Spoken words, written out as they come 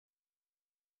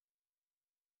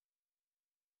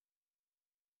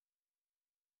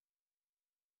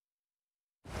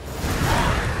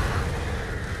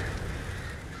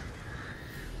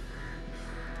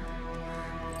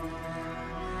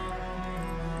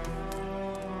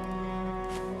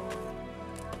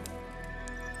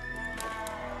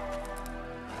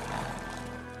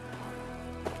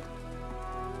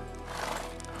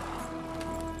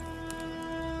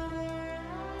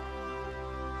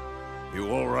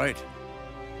right?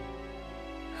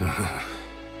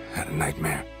 Had a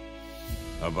nightmare.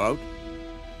 About?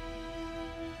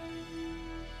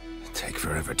 Take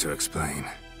forever to explain.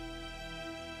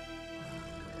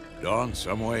 Dawn's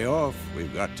some way off.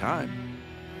 We've got time.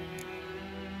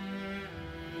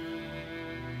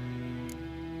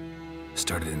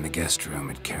 Started in the guest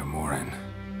room at Kaer Morhen.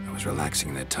 I was relaxing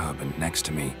in the tub, and next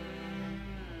to me...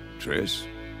 Triss?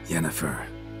 Yennefer.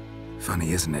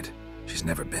 Funny, isn't it? She's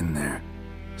never been there.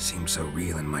 Seemed so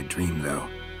real in my dream, though.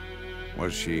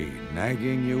 Was she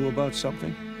nagging you about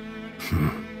something?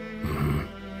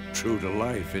 True to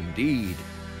life, indeed.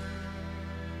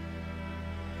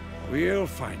 We'll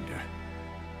find her.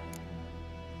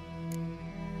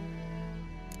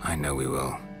 I know we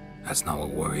will. That's not what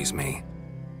worries me.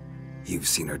 You've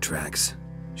seen her tracks.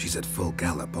 She's at full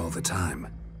gallop all the time.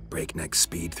 Breakneck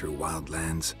speed through wild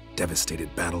lands,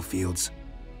 devastated battlefields.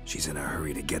 She's in a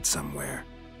hurry to get somewhere.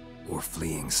 Or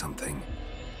fleeing something.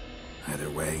 Either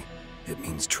way, it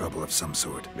means trouble of some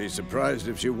sort. Be surprised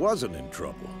if she wasn't in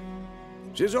trouble.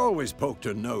 She's always poked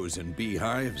her nose in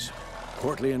beehives.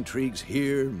 Courtly intrigues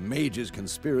here, mages'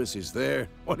 conspiracies there.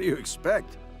 What do you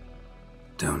expect?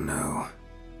 Don't know.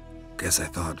 Guess I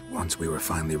thought once we were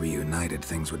finally reunited,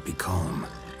 things would be calm.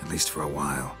 At least for a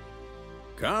while.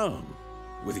 Calm?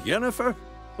 With Yennefer?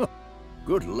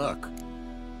 Good luck.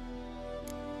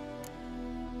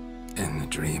 In the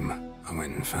dream, I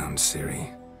went and found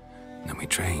Ciri. Then we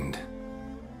trained.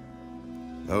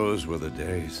 Those were the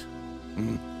days.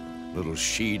 Little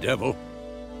she-devil.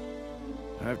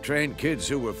 I've trained kids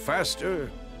who were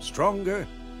faster, stronger,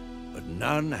 but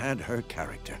none had her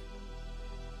character.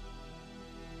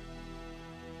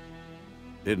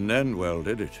 Didn't end well,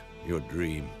 did it? Your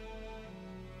dream?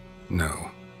 No.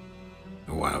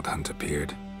 A wild hunt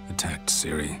appeared, attacked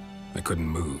Ciri. I couldn't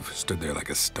move, stood there like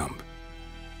a stump.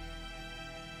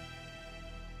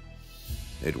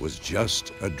 It was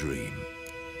just a dream.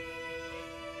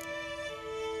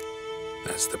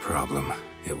 That's the problem.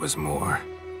 It was more.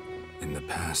 In the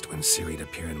past, when Ciri'd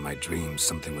appear in my dreams,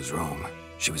 something was wrong.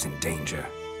 She was in danger.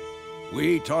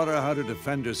 We taught her how to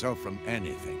defend herself from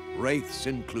anything, wraiths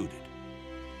included.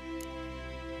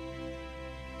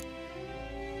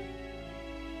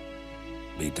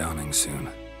 Be dawning soon.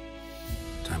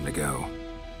 Time to go.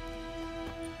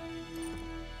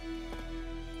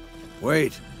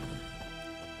 Wait.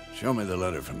 Show me the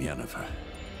letter from Yennefer.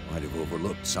 Might have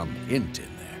overlooked some hint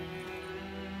in there.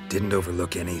 Didn't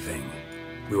overlook anything.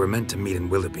 We were meant to meet in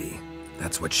Willoughby.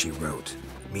 That's what she wrote.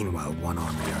 Meanwhile, one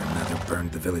army or another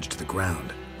burned the village to the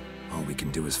ground. All we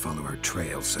can do is follow her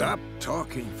trail, so... Stop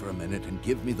talking for a minute and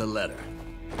give me the letter.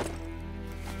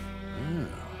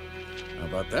 How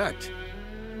about that?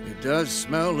 It does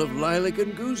smell of lilac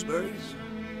and gooseberries.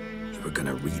 You were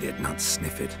gonna read it, not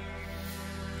sniff it.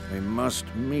 We must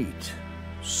meet.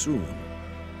 Soon.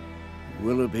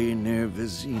 Willoughby near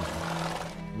Vizina.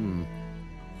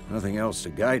 Nothing else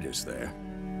to guide us there.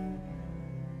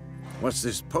 What's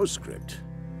this postscript?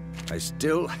 I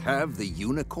still have the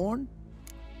unicorn?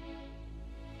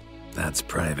 That's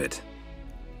private.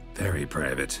 Very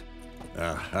private.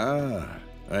 Aha.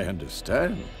 I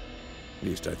understand. At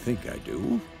least I think I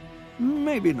do.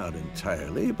 Maybe not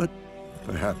entirely, but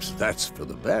perhaps that's for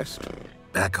the best.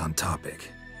 Back on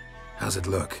topic. How's it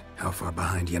look? How far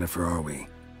behind Yennefer are we?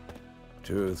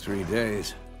 2 or 3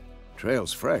 days.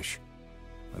 Trail's fresh,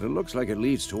 but it looks like it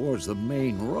leads towards the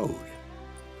main road.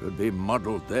 Could be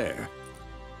muddled there.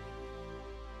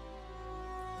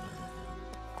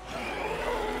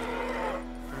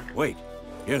 Wait,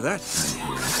 hear that? I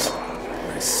hear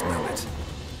it. I smell it.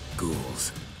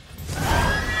 Ghouls.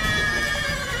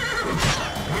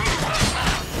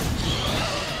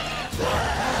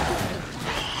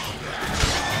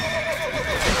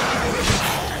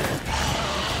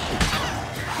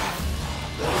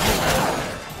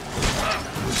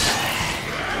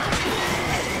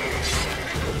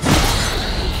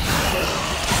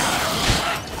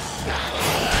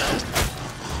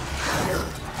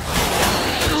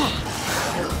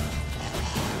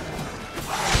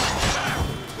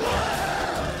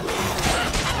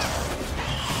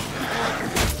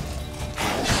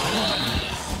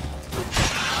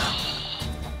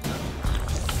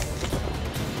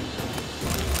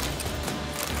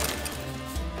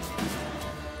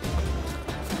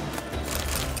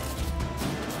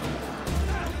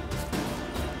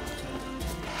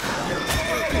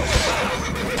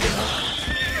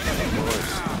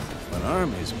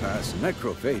 Armies pass,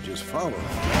 necrophages follow.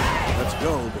 Let's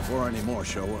go before any more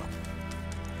show up.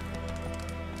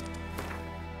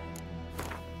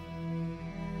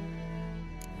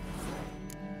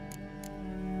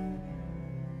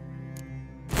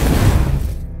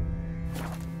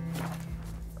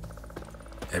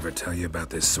 Ever tell you about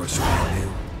this sorcerer I knew?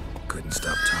 Couldn't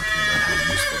stop talking about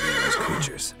how useful they are as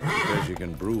creatures. Because you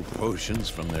can brew potions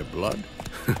from their blood?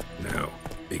 No,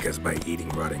 because by eating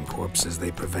rotting corpses,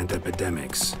 they prevent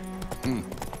epidemics.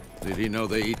 Did he know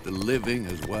they eat the living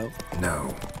as well?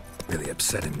 No. Really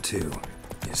upset him, too.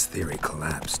 His theory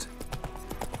collapsed.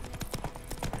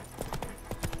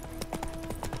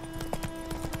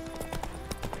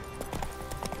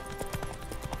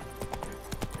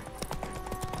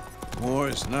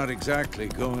 War's not exactly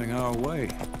going our way.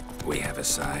 We have a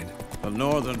side. The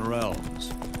Northern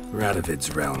Realms.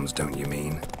 Radovid's realms, don't you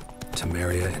mean?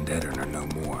 Temeria and Edirn are no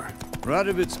more.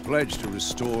 Radovid's pledged to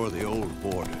restore the old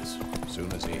borders as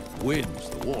soon as he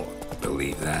wins the war.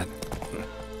 Believe that?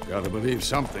 Gotta believe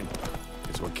something.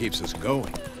 It's what keeps us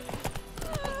going.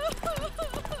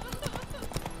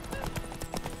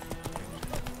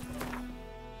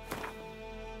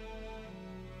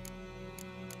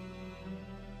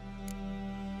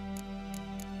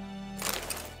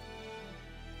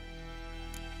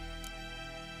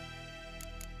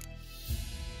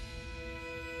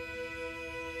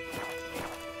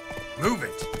 Move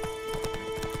it!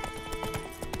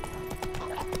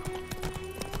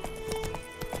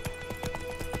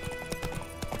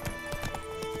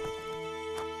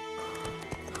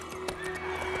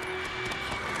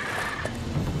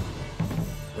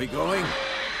 We going?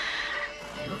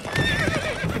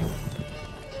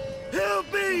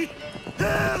 Help me!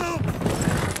 Help!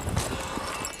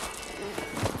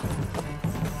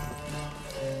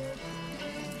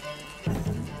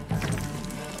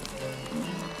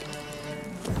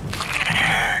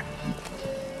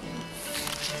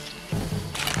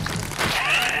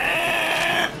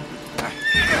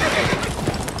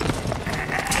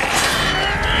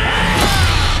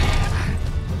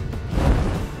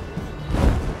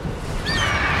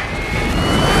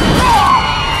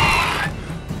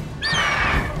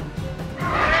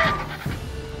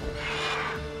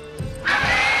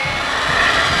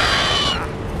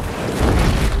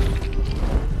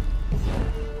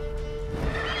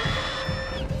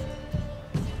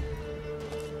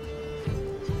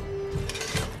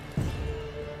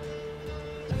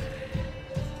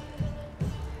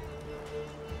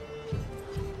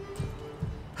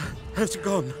 Has it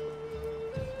gone?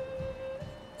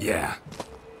 Yeah.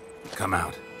 Come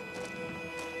out.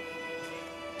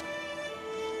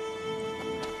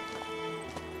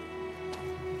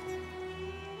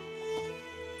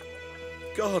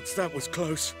 Gods, that was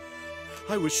close.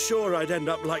 I was sure I'd end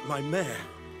up like my mare.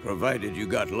 Provided you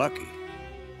got lucky.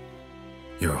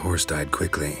 Your horse died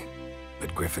quickly,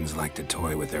 but griffins like to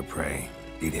toy with their prey.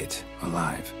 Eat it,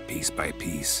 alive, piece by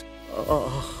piece.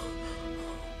 Oh.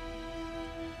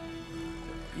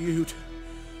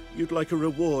 You'd like a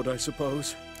reward, I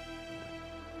suppose.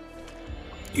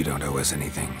 You don't owe us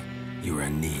anything. You were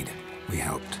in need. We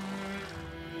helped.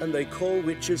 And they call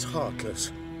witches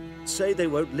heartless. Say they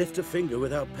won't lift a finger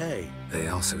without pay. They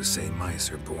also say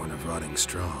mice are born of rotting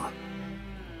straw.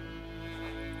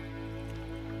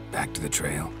 Back to the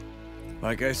trail.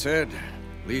 Like I said,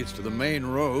 leads to the main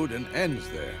road and ends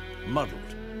there,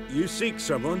 muddled. You seek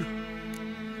someone?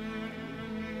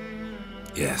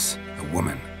 Yes, a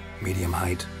woman. Medium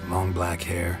height, long black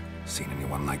hair. Seen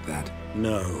anyone like that?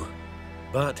 No.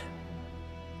 But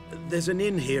there's an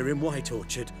inn here in White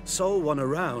Orchard. Sole one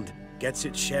around. Gets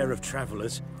its share of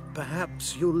travelers.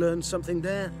 Perhaps you'll learn something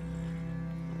there?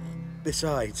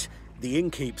 Besides, the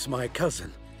innkeep's my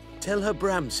cousin. Tell her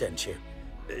Bram sent you.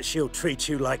 She'll treat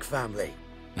you like family.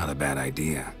 Not a bad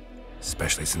idea.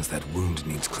 Especially since that wound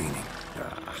needs cleaning.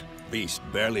 Beast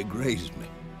barely grazed me.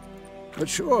 But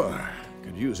sure,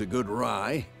 could use a good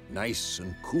rye. Nice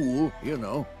and cool, you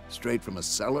know, straight from a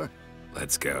cellar.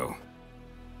 Let's go.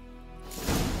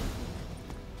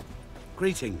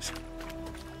 Greetings.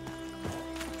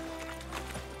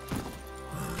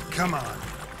 Come on.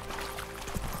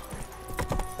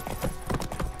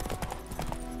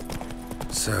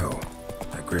 So,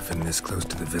 a griffin this close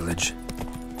to the village?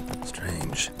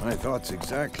 Strange. My thoughts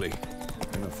exactly.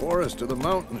 In the forest or the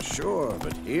mountains, sure,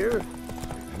 but here?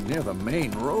 Near the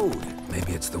main road.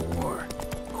 Maybe it's the war.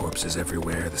 Corpses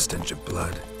everywhere, the stench of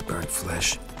blood, burnt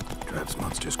flesh. Drives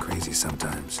monsters crazy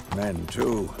sometimes. Men,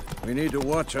 too. We need to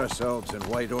watch ourselves in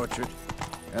White Orchard.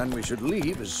 And we should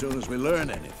leave as soon as we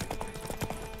learn anything.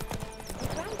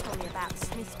 Gran told me about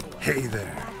Smith's boy. Hey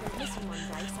there. Dad was missing one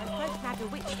day, so Fred nabbed a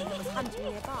witch thing that was hunting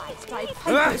nearby. Started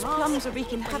poking his plums are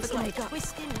wreaking havoc on the gut.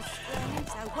 Twisting and squirming,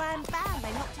 so wham bam,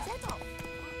 they knocked his head off.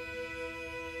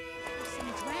 Some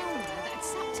drowner that had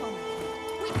sucked on him.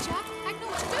 Witcher had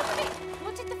naught to do with it.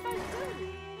 What did the folk do?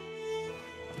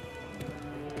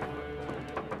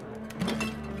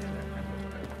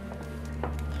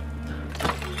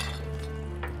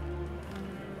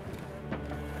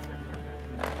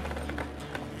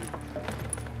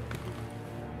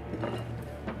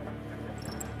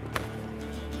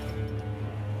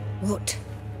 What?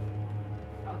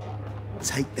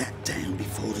 Take that down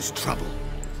before there's trouble.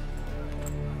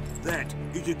 That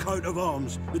is a coat of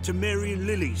arms, the Temerian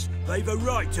lilies. They've a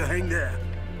right to hang there.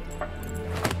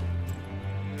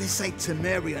 This ain't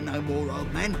Temeria no more,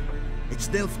 old man. It's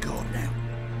Nilfgaard now.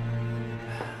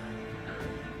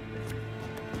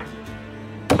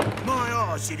 My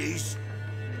arse it is.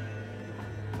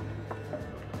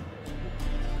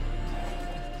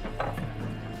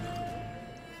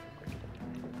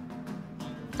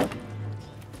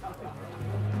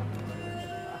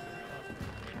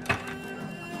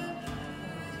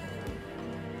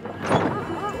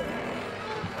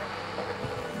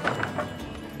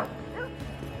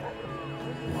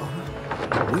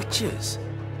 Witches?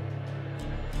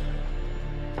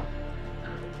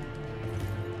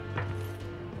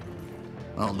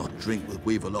 I'll not drink with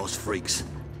Weaver-lost freaks.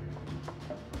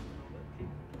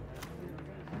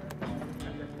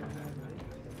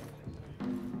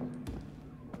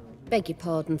 Beg your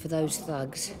pardon for those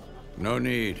thugs. No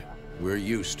need. We're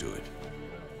used to it.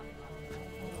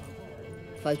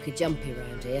 Folk are jumpy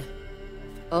round here.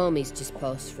 Armies just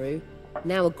passed through.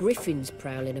 Now a griffin's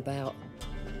prowling about.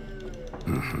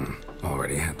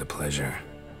 Already had the pleasure.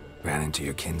 Ran into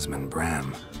your kinsman,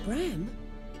 Bram. Bram?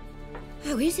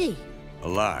 How is he?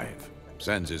 Alive.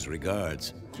 Sends his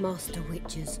regards. Master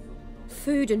Witches.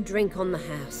 Food and drink on the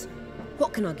house.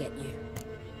 What can I get you?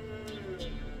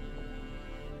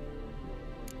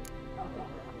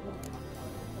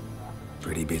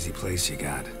 Pretty busy place you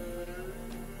got.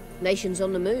 Nations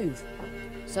on the move.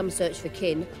 Some search for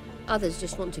kin, others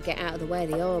just want to get out of the way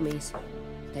of the armies.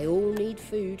 They all need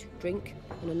food, drink,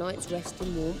 and a night's rest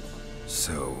in warmth.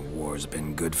 So, war's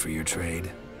been good for your trade?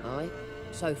 Aye,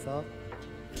 so far.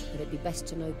 But it'd be best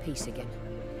to know peace again.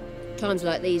 Times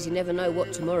like these, you never know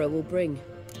what tomorrow will bring.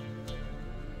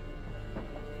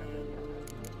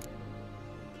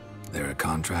 There a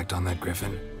contract on that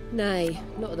griffin? Nay,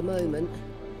 not at the moment.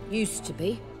 Used to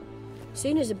be.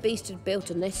 Soon as a beast had built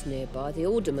a nest nearby, the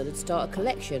alderman would start a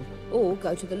collection, or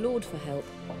go to the Lord for help.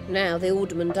 Now the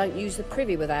aldermen don't use the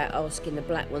privy without asking the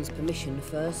Black One's permission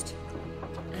first.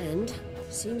 And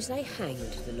seems they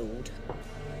hanged the Lord.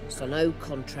 So no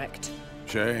contract.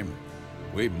 Shame.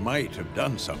 We might have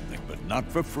done something, but not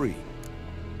for free.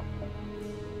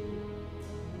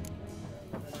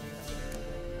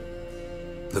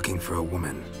 Looking for a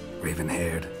woman.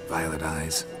 Raven-haired, violet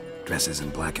eyes, dresses in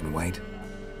black and white.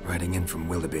 Riding in from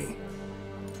Willoughby.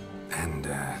 And,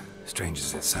 strange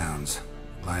as it sounds,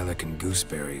 Lilac and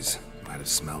Gooseberries might have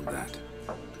smelled that.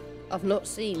 I've not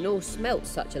seen nor smelt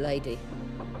such a lady.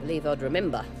 Believe I'd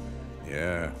remember.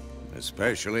 Yeah,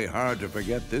 especially hard to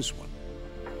forget this one.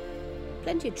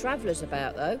 Plenty of travellers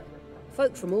about, though.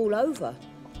 Folk from all over.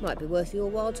 Might be worth your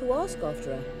while to ask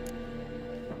after her.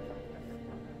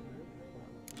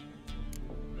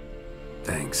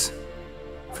 Thanks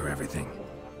for everything.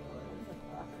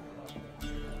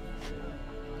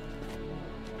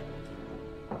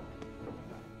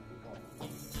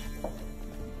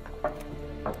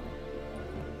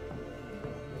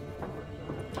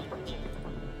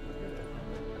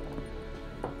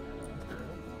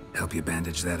 Help you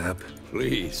bandage that up?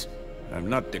 Please. I'm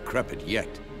not decrepit yet.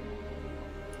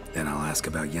 Then I'll ask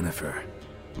about Yennefer.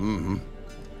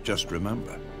 Just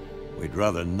remember, we'd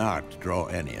rather not draw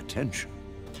any attention.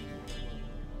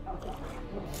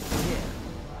 Yeah.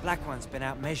 Black One's been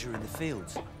out measuring the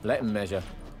fields. Let him measure.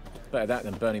 Better that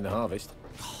than burning the harvest.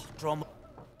 Drama.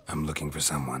 I'm looking for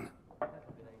someone.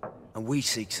 And we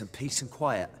seek some peace and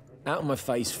quiet. Out of my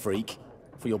face, freak.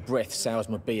 For your breath sours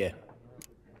my beer.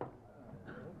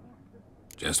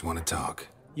 Just want to talk.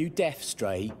 You deaf,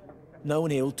 Stray. No one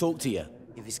here'll talk to you.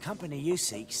 If it's company you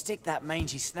seek, stick that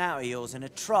mangy snout of yours in a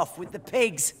trough with the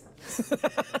pigs.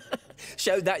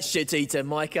 Show that shit-eater,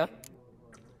 Micah.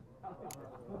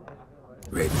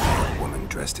 Raven-haired woman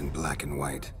dressed in black and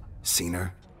white. Seen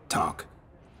her? Talk.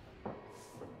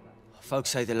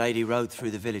 Folks say the lady rode through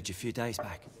the village a few days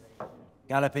back.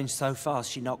 Galloping so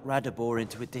fast she knocked Radabor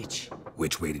into a ditch.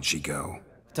 Which way did she go?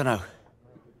 Dunno.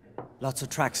 Lots of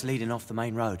tracks leading off the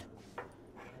main road.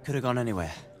 Could have gone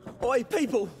anywhere. Oi,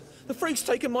 people! The freak's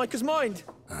taken Micah's mind!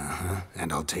 Uh-huh.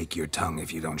 And I'll take your tongue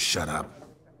if you don't shut up.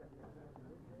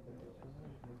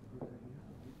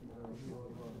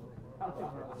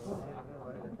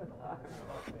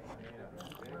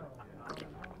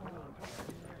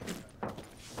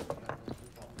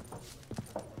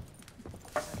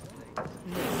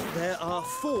 There are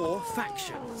 4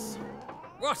 factions.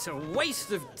 What a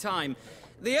waste of time!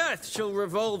 The Earth shall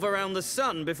revolve around the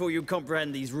sun before you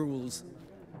comprehend these rules.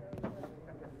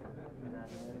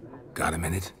 Got a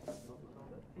minute?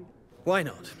 Why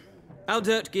not?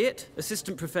 Aldert Geert,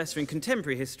 Assistant Professor in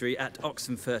Contemporary History at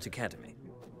Oxenfurt Academy.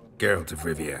 Geralt of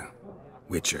Rivia,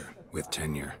 Witcher with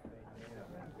tenure.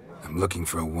 I'm looking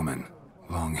for a woman.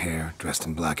 Long hair, dressed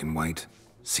in black and white.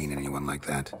 Seen anyone like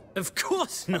that? Of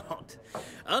course not.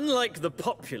 Unlike the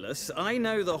populace, I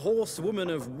know the horsewoman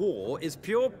of war is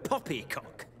pure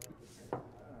poppycock.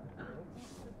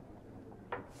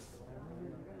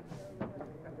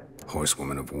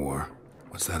 Horsewoman of war?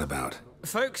 What's that about?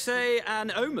 Folk say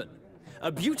an omen.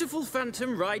 A beautiful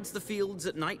phantom rides the fields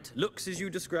at night, looks as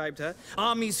you described her.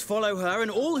 Armies follow her,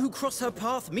 and all who cross her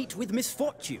path meet with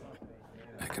misfortune.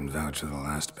 I can vouch for the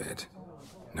last bit.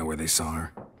 Know where they saw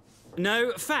her?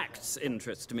 No, facts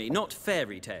interest me, not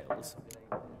fairy tales.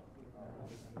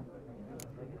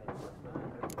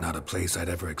 Not a place I'd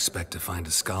ever expect to find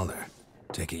a scholar.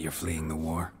 Take it you're fleeing the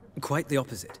war? Quite the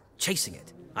opposite. Chasing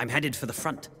it. I'm headed for the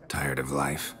front. Tired of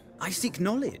life? I seek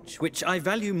knowledge, which I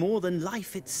value more than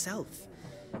life itself.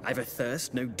 I've a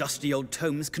thirst no dusty old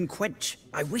tomes can quench.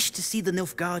 I wish to see the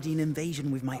Nilfgaardian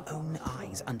invasion with my own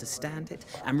eyes, understand it,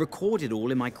 and record it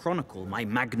all in my chronicle, my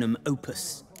magnum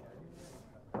opus.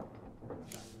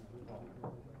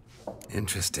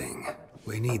 Interesting.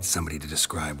 We need somebody to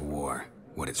describe war,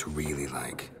 what it's really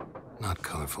like. Not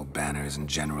colorful banners and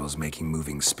generals making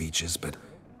moving speeches, but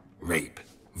rape,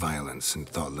 violence, and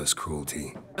thoughtless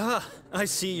cruelty. Ah, I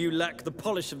see you lack the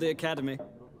polish of the Academy.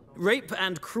 Rape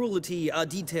and cruelty are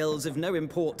details of no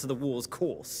import to the war's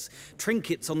course.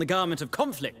 Trinkets on the garment of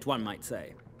conflict, one might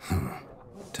say.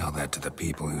 Tell that to the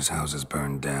people whose houses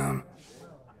burned down.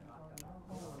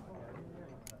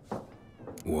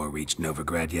 War reached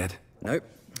Novigrad yet? Nope,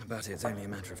 but it's only a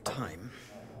matter of time.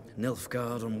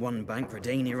 Nilfgaard on one bank,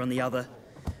 Redania on the other,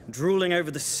 drooling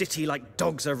over the city like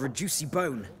dogs over a juicy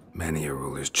bone. Many a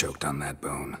ruler's choked on that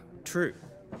bone. True.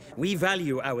 We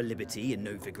value our liberty in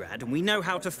Novigrad, and we know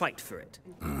how to fight for it.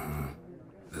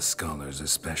 The scholars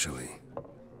especially.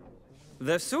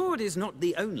 The sword is not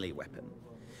the only weapon.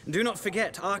 Do not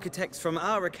forget, architects from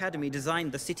our academy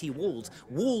designed the city walls.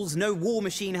 Walls no war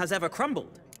machine has ever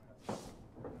crumbled.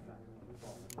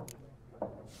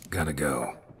 Gotta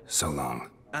go. So long.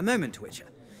 A moment, Witcher.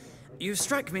 You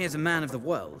strike me as a man of the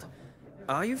world.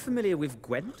 Are you familiar with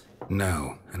Gwent?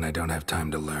 No, and I don't have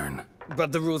time to learn.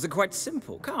 But the rules are quite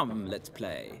simple. Come, let's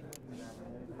play.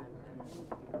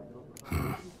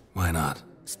 Why not?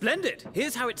 Splendid!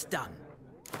 Here's how it's done.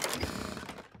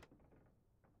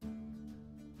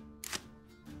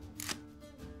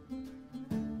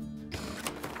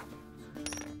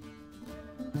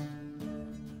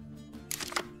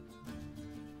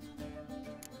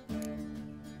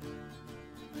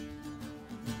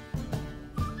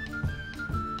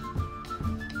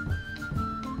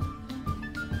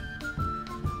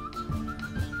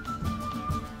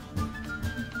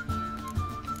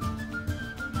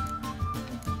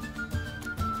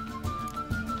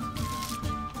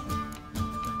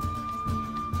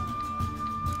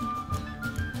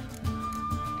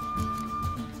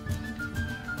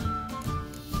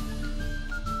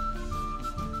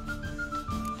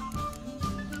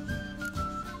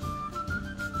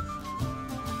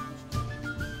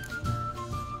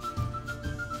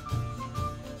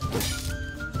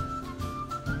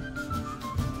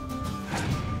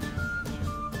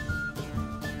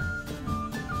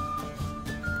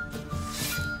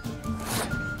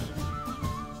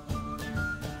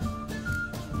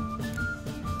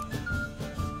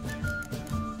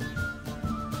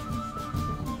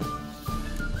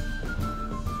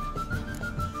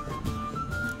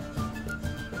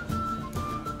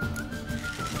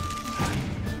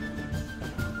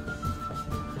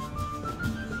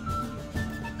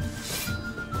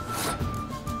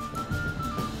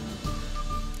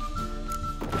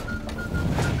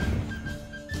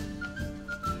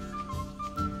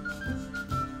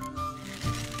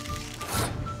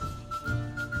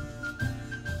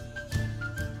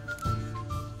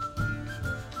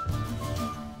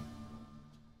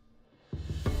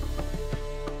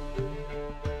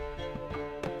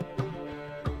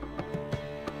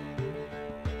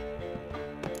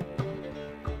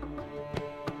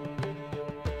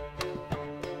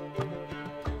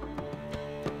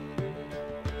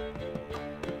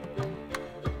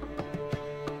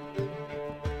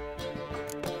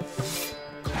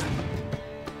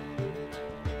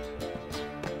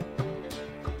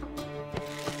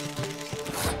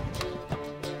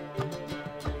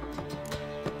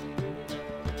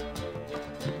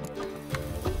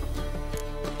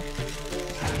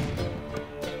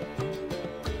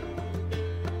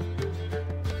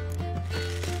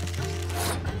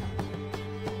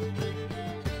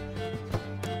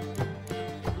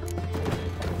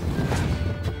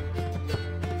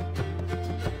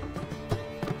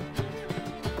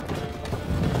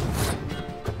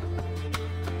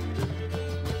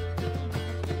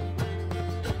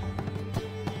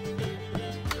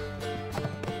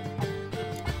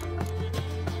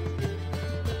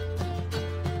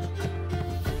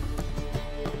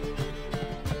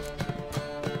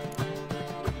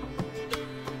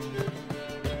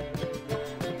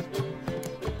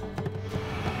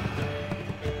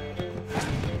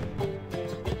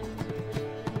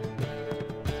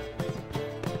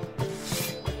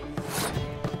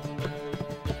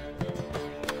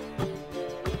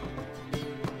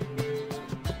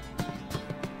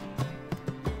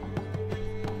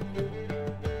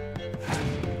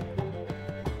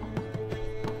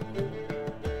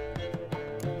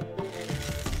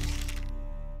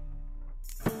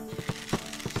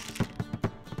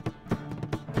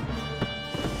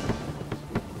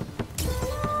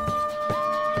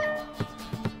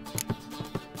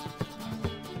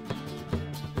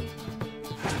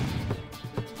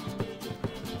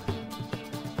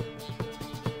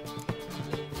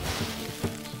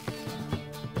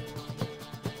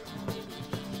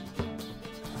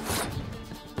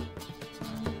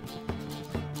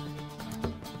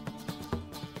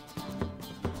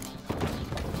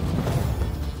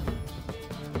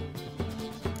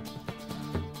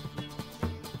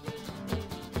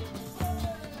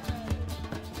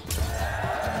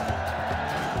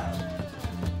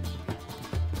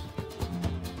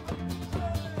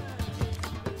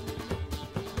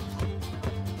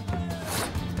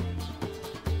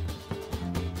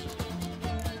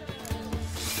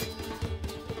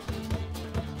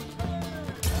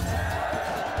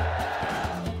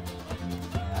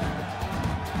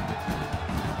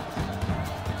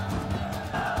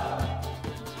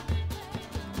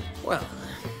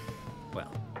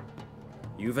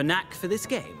 You've a knack for this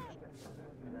game.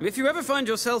 If you ever find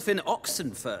yourself in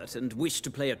Oxenfurt and wish to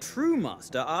play a true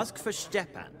master, ask for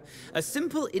Stepan. A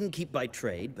simple innkeep by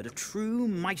trade, but a true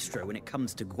maestro when it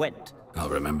comes to Gwent. I'll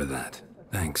remember that.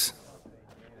 Thanks.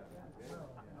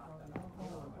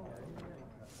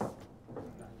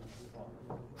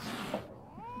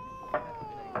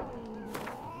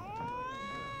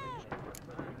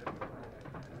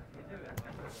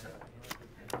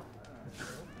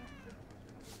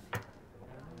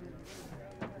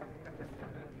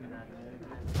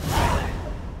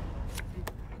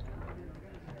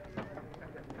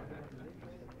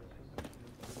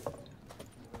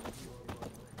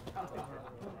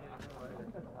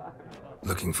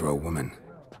 Looking for a woman.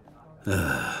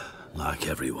 Like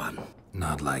everyone.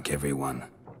 Not like everyone.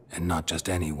 And not just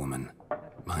any woman.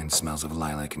 Mine smells of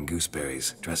lilac and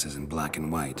gooseberries, dresses in black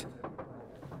and white.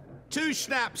 2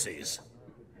 schnapsies.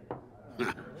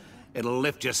 It'll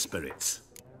lift your spirits.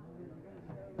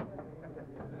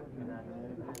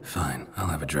 Fine, I'll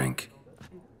have a drink.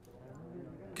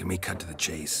 Can we cut to the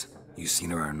chase? You seen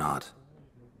her or not?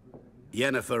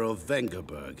 Yennefer of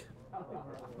Vengerberg.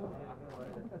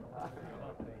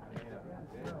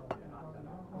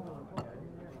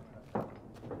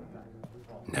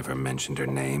 Never mentioned her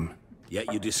name.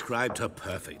 Yet you described her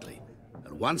perfectly.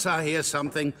 And once I hear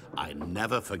something, I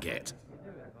never forget.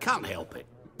 Can't help it.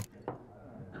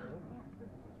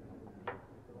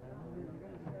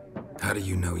 How do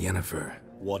you know Yennefer?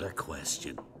 What a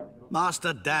question.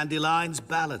 Master Dandelion's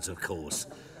ballads, of course.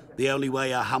 The only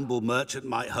way a humble merchant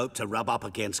might hope to rub up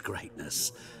against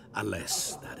greatness.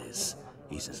 Unless, that is,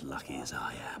 he's as lucky as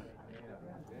I am.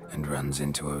 And runs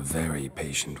into a very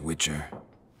patient witcher.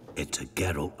 Into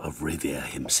Geralt of Rivia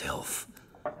himself,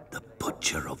 the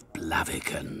Butcher of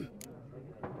Blaviken.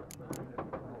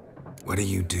 What do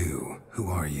you do? Who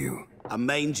are you? A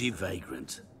mangy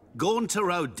vagrant. Gone to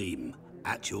Rodim,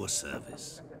 at your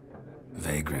service.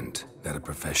 Vagrant? That a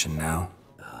profession now?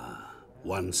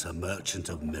 Once a merchant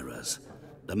of mirrors.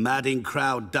 The madding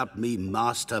crowd dubbed me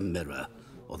Master Mirror,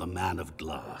 or the Man of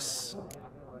Glass.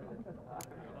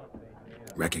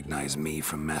 Recognize me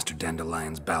from Master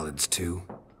Dandelion's ballads too?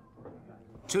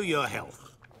 To your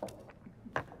health.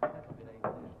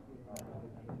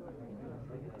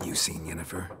 You seen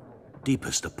Yennefer?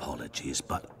 Deepest apologies,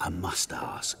 but I must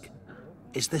ask.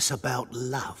 Is this about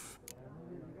love?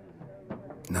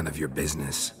 None of your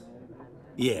business.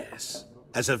 Yes.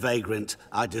 As a vagrant,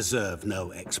 I deserve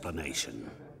no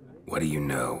explanation. What do you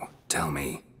know? Tell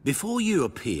me. Before you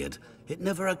appeared, it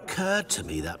never occurred to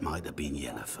me that might have been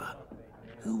Yennefer.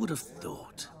 Who would have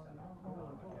thought?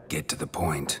 Get to the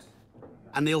point.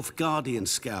 An Nilfgaardian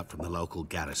scout from the local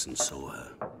garrison saw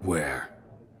her. Where?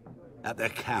 At their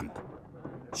camp.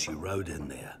 She rode in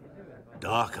there.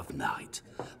 Dark of night.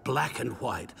 Black and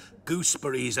white.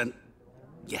 Gooseberries and...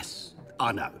 Yes,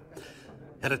 I know.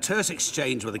 Had a terse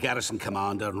exchange with the garrison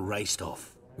commander and raced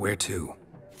off. Where to?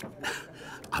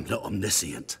 I'm not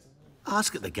omniscient.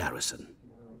 Ask at the garrison.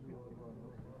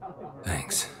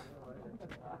 Thanks.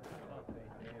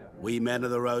 We men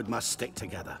of the road must stick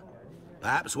together.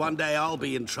 Perhaps one day I'll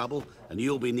be in trouble, and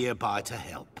you'll be nearby to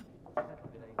help.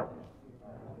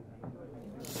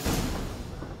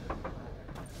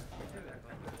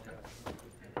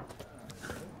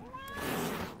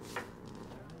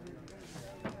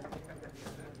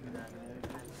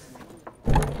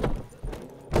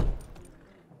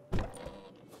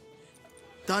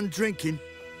 Done drinking?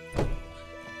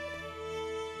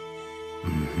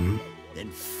 Mm-hmm. Then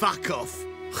fuck off.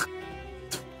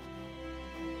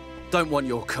 Don't want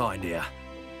your kind here.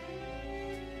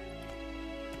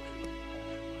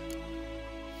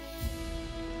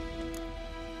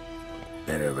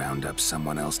 Better round up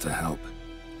someone else to help.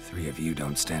 3 of you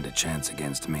don't stand a chance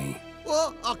against me.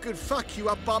 Well, I could fuck you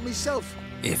up by myself.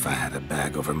 If I had a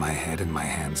bag over my head and my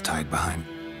hands tied behind...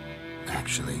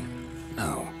 Actually,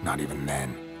 no, not even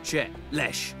then. Chet,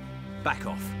 Lesh, back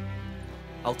off.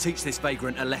 I'll teach this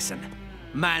vagrant a lesson.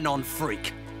 Man on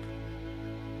freak.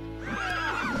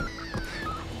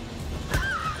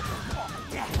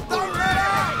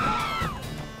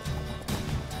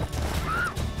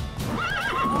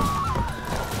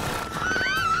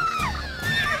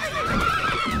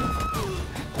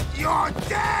 You're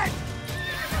dead!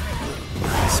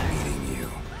 Nice meeting you.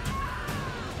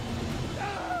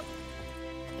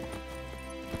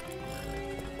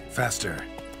 Faster.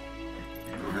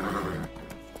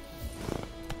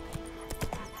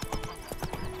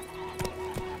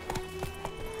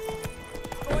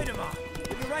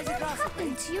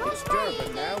 Happened to your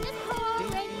brain now? And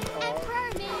pouring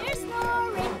and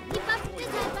snoring. He bumped his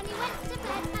head when he went to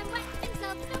bed and wet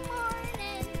himself in the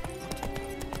morning.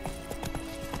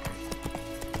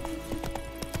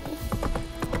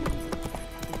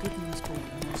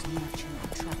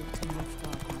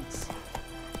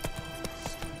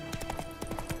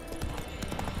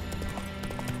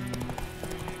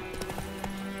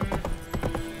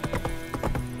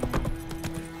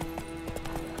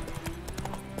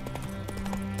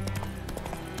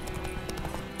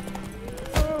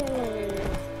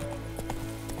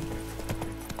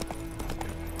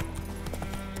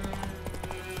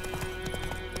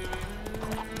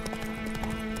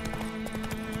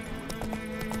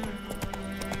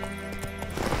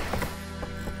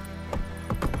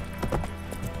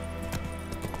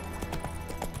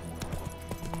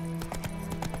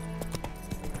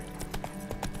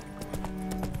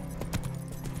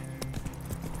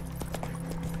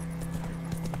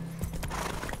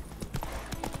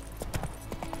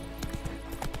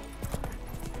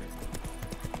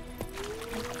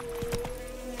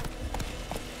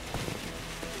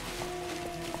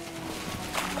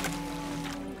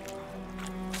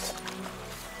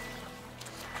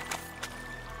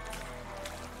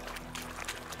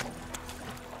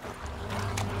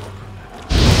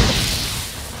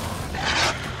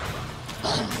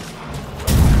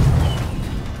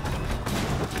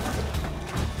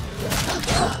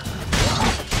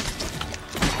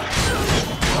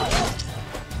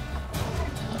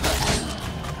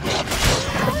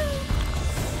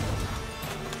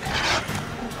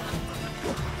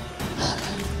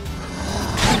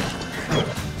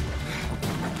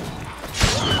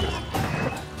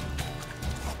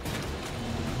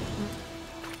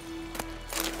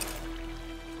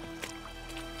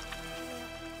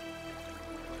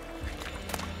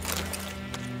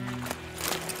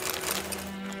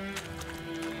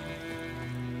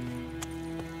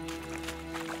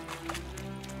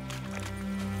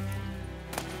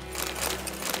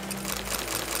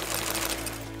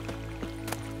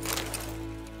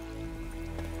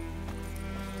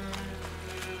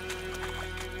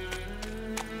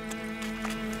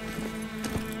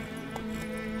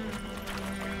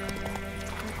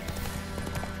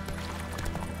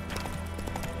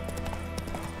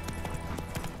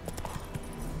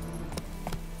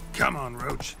 Come on,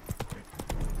 Roach.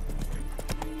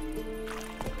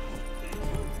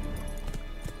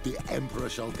 The Emperor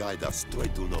shall guide us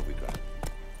straight to Novigrad.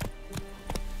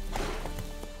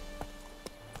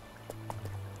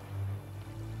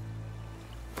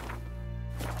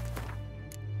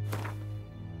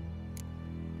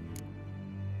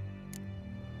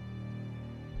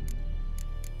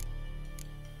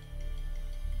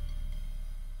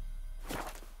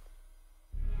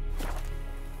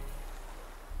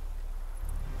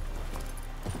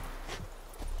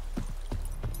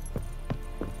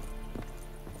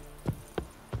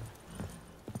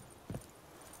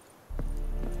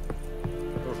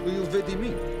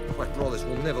 My brothers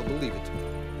will never believe it.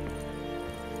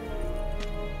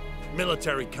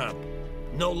 Military camp.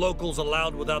 No locals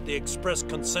allowed without the express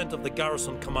consent of the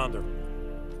garrison commander.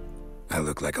 I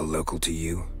look like a local to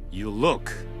you? You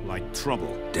look like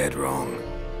trouble. Dead wrong.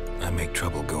 I make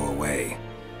trouble go away.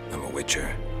 I'm a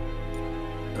witcher.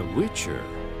 A witcher?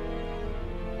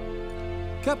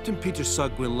 Captain Peter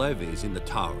Sagwin-Levy is in the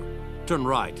tower. Turn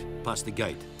right, past the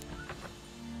gate.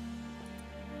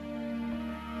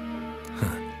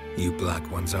 You black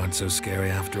ones aren't so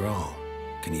scary after all.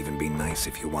 Can even be nice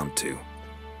if you want to.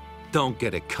 Don't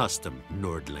get accustomed,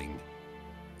 Nordling.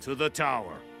 To the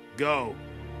tower. Go.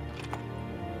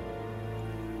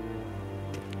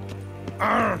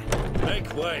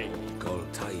 Make way.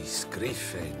 Goltais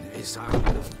Griffin is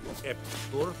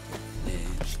Eptor.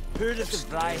 Heard of the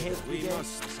Flyhead We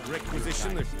must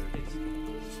requisition it.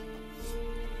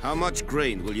 How much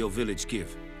grain will your village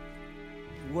give?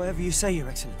 Whatever you say, Your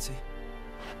Excellency.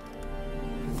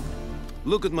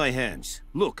 Look at my hands.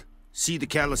 Look. See the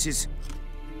calluses?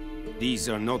 These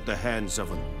are not the hands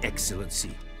of an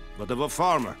excellency, but of a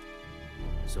farmer.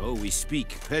 So we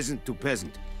speak peasant to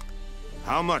peasant.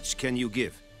 How much can you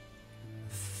give?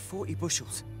 40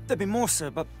 bushels. There'd be more,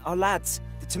 sir, but our lads,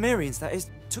 the Temerians, that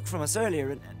is, took from us earlier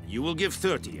and... You will give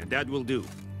 30, and that will do.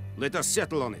 Let us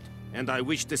settle on it, and I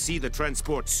wish to see the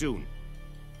transport soon.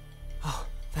 Oh,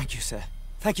 thank you, sir.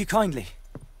 Thank you kindly.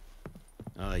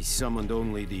 I summoned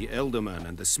only the Elderman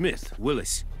and the smith,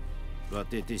 Willis.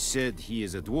 But it is said he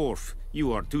is a dwarf.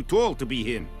 You are too tall to be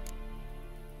him.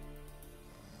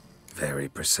 Very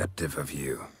perceptive of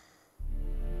you.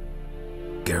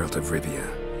 Geralt of Rivia,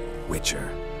 Witcher.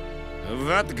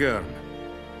 Vatgern!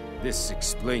 This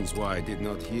explains why I did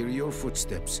not hear your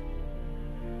footsteps.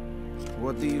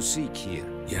 What do you seek here?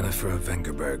 Yennefer of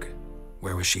Vengerberg.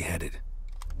 Where was she headed?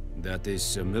 That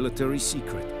is a military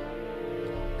secret.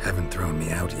 Haven't thrown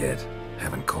me out yet.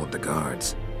 Haven't called the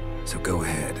guards. So go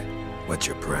ahead. What's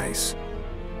your price?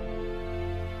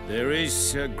 There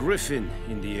is a griffin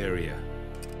in the area.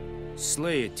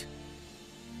 Slay it.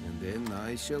 And then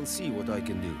I shall see what I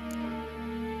can do.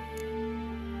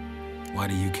 Why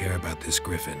do you care about this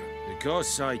griffin?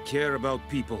 Because I care about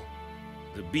people.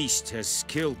 The beast has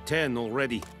killed 10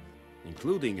 already,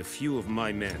 including a few of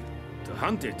my men. To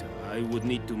hunt it, I would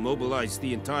need to mobilize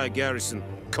the entire garrison,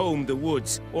 comb the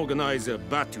woods, organize a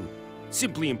batu.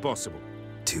 Simply impossible.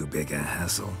 Too big a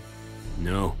hassle?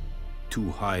 No.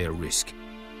 Too high a risk.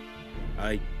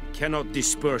 I cannot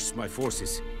disperse my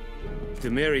forces.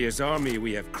 Temeria's army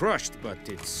we have crushed, but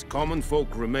its common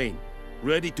folk remain,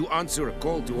 ready to answer a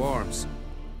call to arms.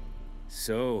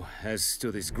 So, as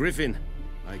to this griffin,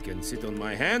 I can sit on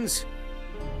my hands,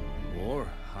 or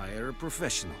hire a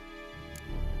professional.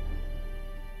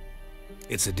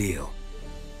 It's a deal.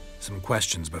 Some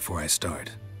questions before I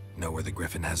start. Know where the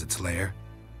griffin has its lair?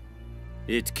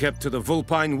 It kept to the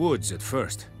Vulpine Woods at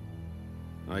first.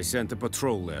 I sent a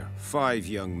patrol there, 5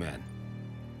 young men.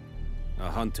 A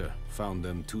hunter found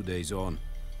them 2 days on.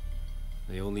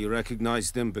 They only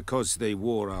recognized them because they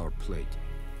wore our plate.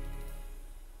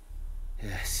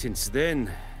 Since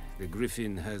then, the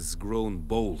griffin has grown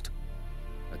bold.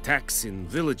 Attacks in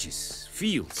villages,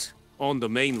 fields, on the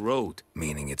main road.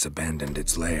 Meaning it's abandoned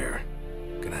its lair.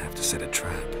 Gonna have to set a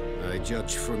trap. I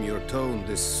judge from your tone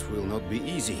this will not be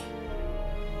easy.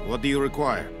 What do you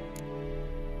require?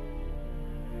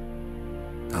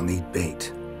 I'll need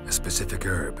bait. A specific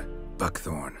herb.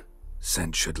 Buckthorn.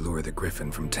 Scent should lure the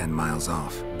griffin from 10 miles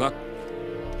off.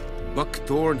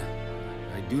 Buckthorn?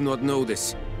 I do not know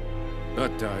this.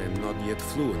 But I am not yet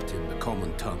fluent in the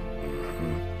common tongue.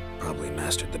 Probably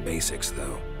mastered the basics,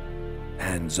 though.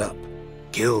 Hands up.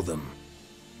 Kill them.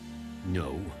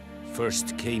 No.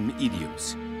 First came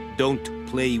idioms. Don't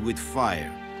play with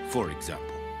fire, for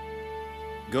example.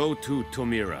 Go to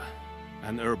Tomira,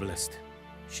 an herbalist.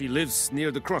 She lives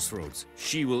near the crossroads.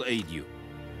 She will aid you.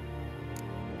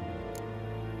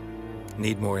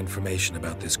 Need more information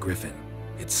about this griffin.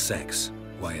 Its sex,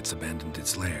 why it's abandoned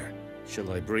its lair.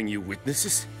 Shall I bring you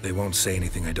witnesses? They won't say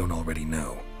anything I don't already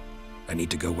know. I need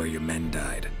to go where your men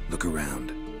died. Look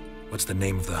around. What's the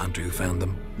name of the hunter who found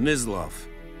them? Mislav.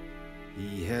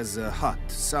 He has a hut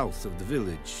south of the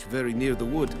village, very near the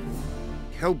wood.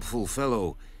 Helpful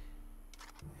fellow.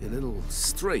 A little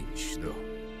strange, though.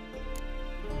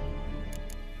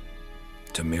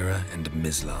 Tamira and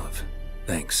Mislav.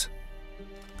 Thanks.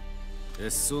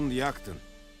 Es sunt jakten.